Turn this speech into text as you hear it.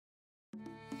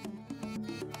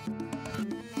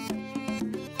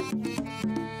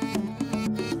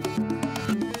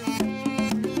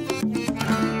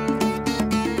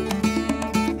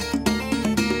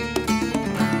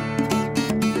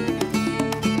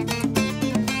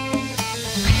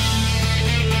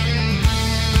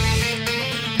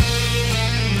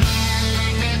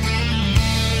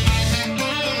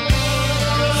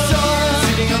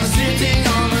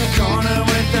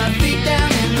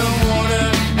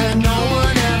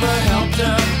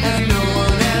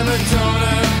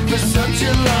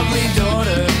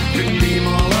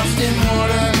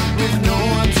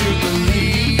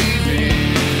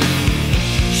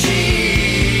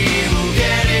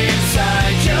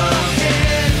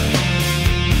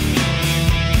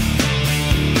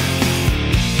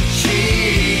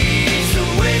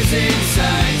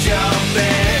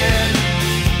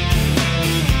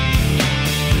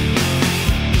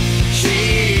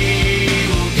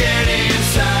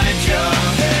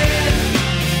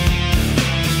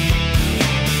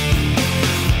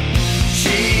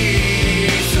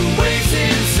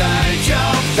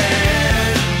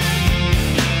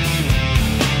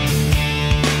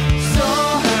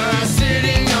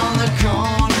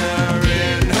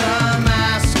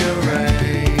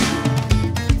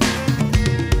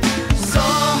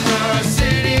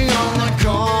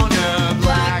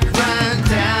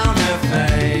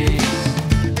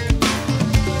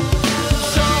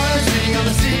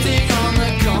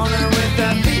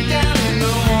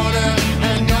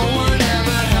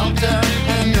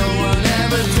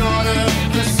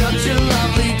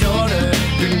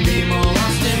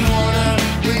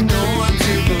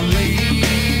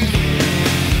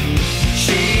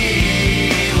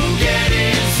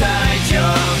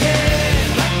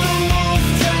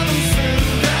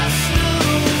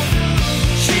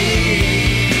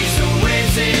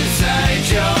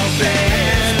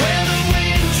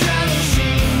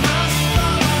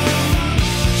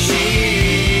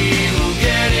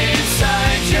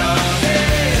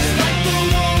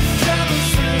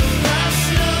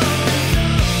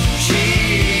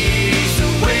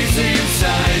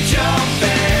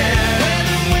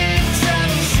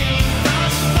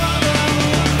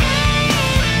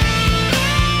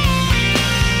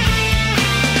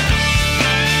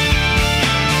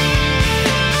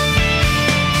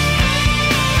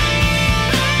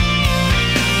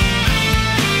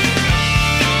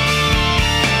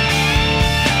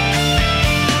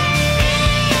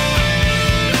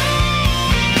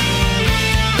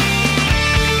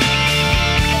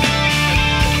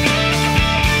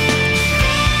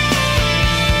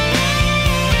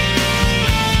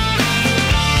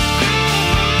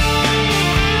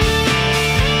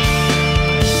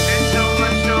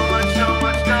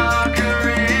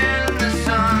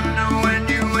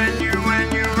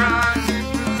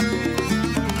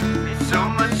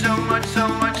so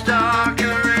much darker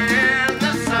in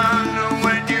the sun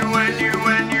when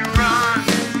you run.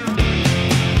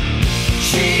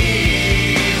 She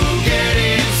will get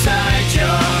inside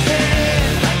your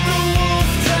head like the wolf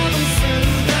traveling through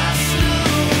the snow.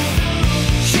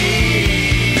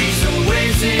 She's the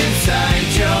waves inside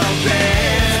your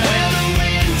bed where the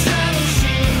wind travels,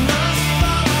 she must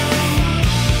follow.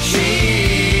 She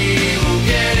will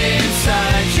get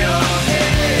inside your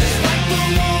head like the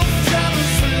wolf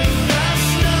traveling through the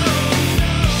snow.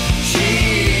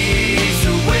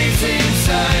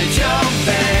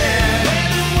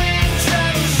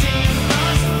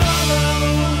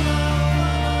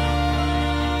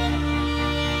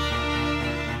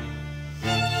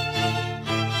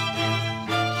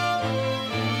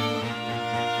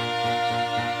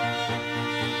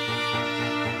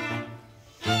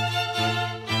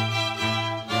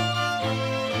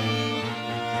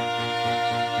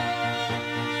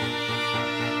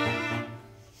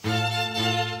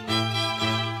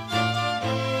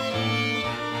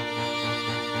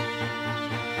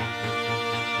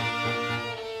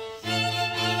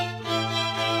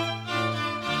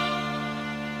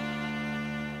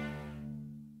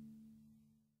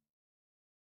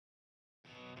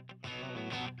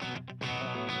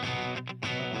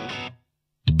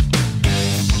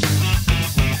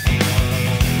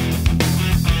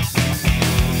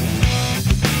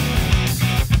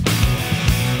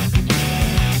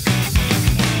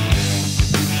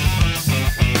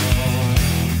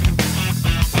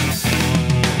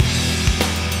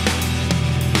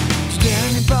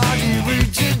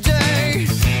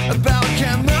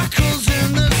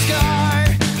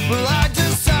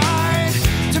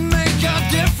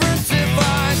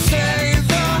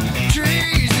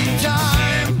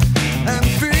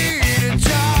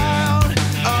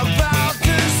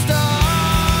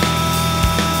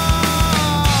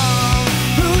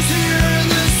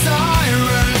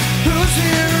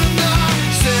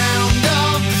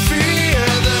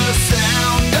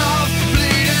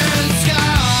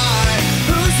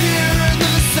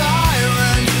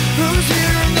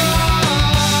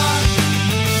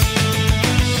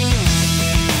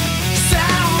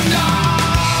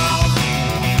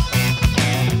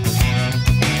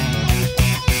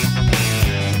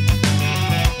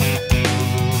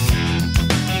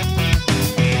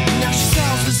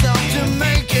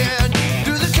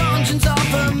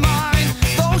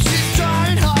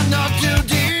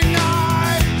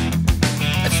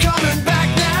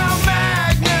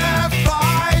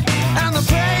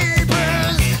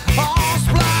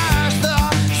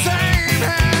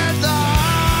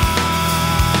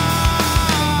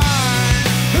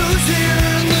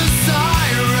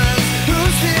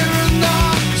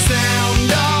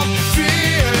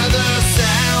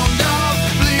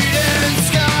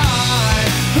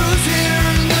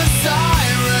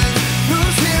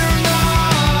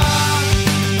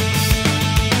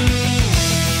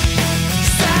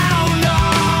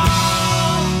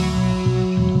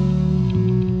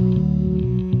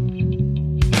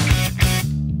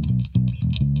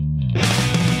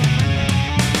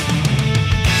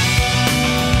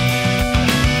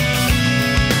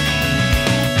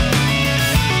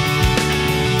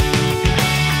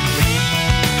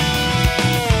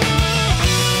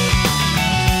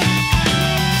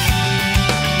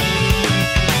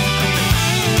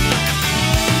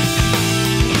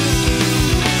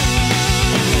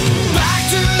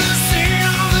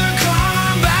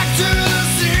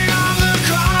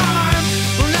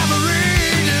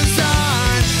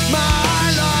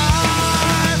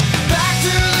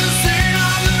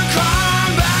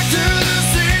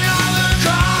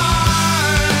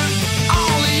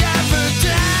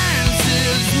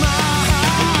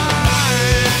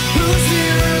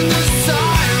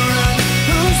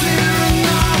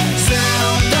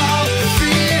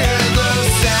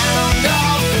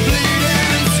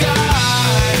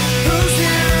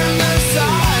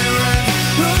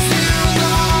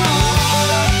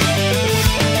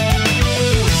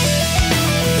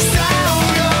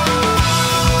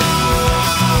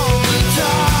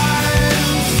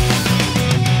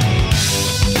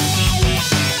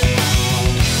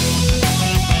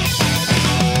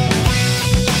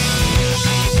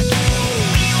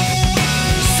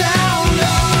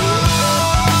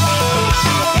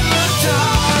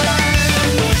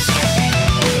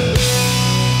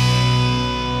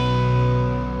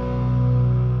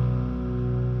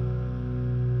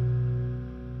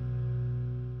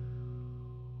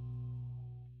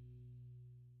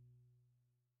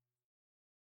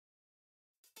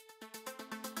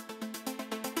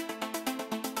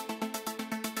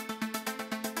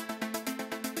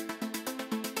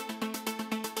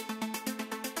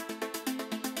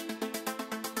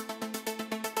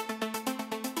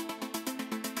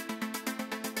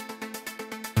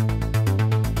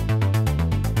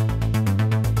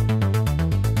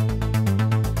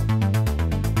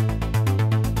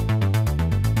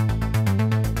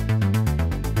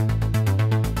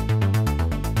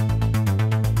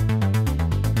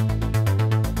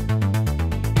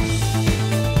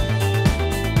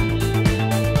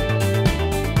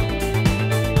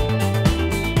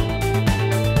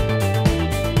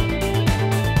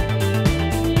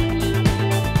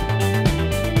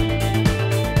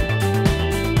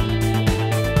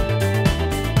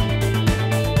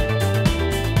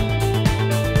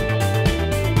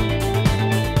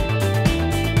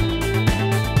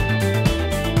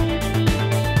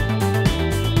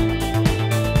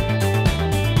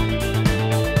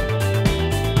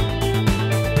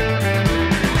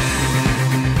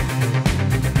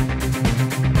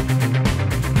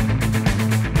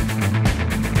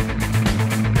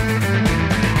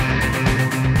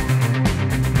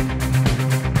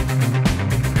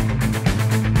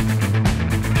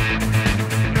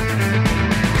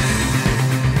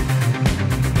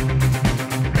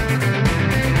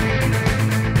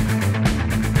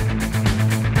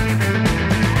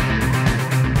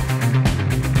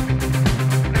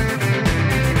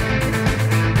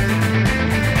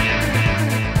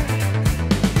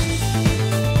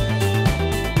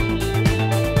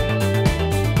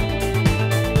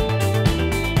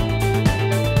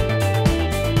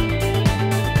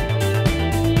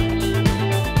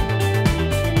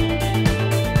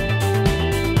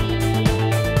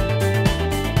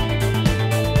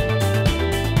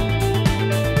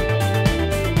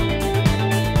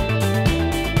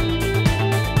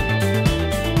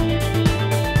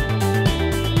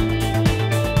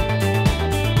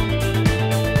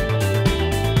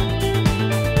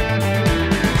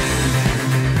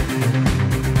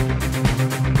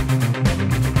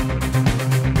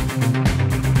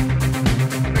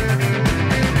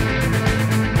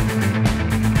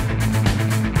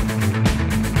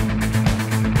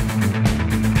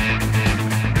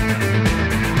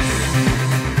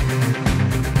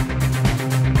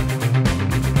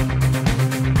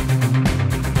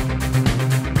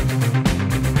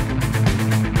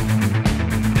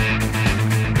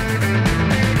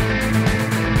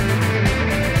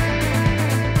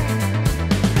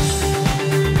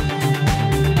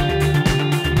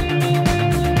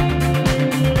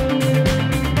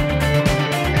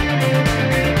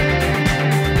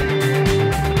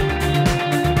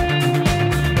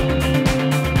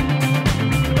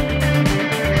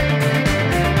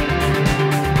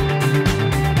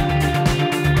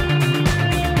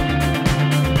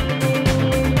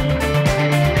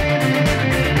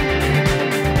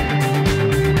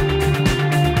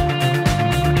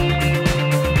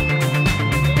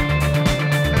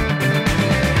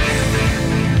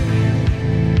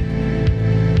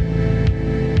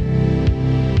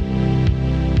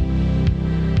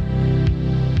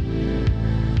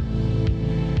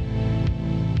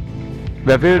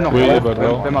 Wer will noch Ui, hoch, aber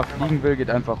drauf. wenn man fliegen will, geht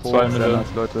einfach hoch. 2 Sehr Mille. nice,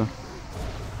 Leute.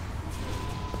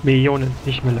 Millionen,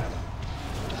 nicht Mille.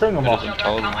 Schön gemacht.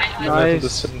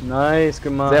 Nice, nice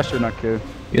gemacht. Sehr schöner Kill.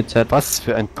 Jetzt was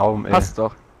für ein Traum, ey. Passt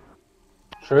doch.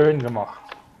 Schön gemacht.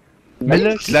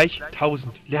 Mille gleich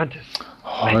 1000. Lernt es.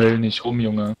 Heul nicht rum,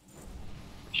 Junge.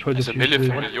 Ich hol das Also Mille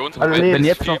für Millionen Also Welt wenn ist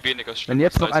jetzt viel noch- weniger schlimm. Wenn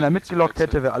jetzt noch als einer als mitgelockt Witze.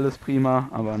 hätte, wäre alles prima,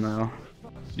 aber naja.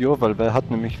 Jo, weil wer hat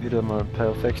nämlich wieder mal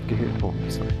perfekt geheilt. Oh,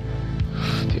 sorry.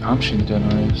 Die Armschiene wieder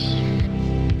nice.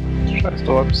 Scheiß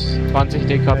Dorps. 20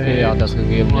 DKP hat das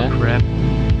gegeben, ne? Crap.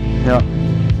 Ja.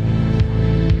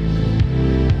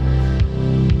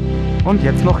 Und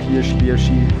jetzt noch hier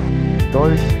Hirschi.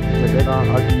 Dolch, der Wetter,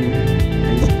 Agi,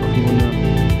 Haste auf dem Munde.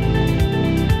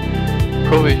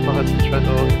 Kobi, ich mach jetzt den Scheiß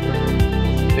auf.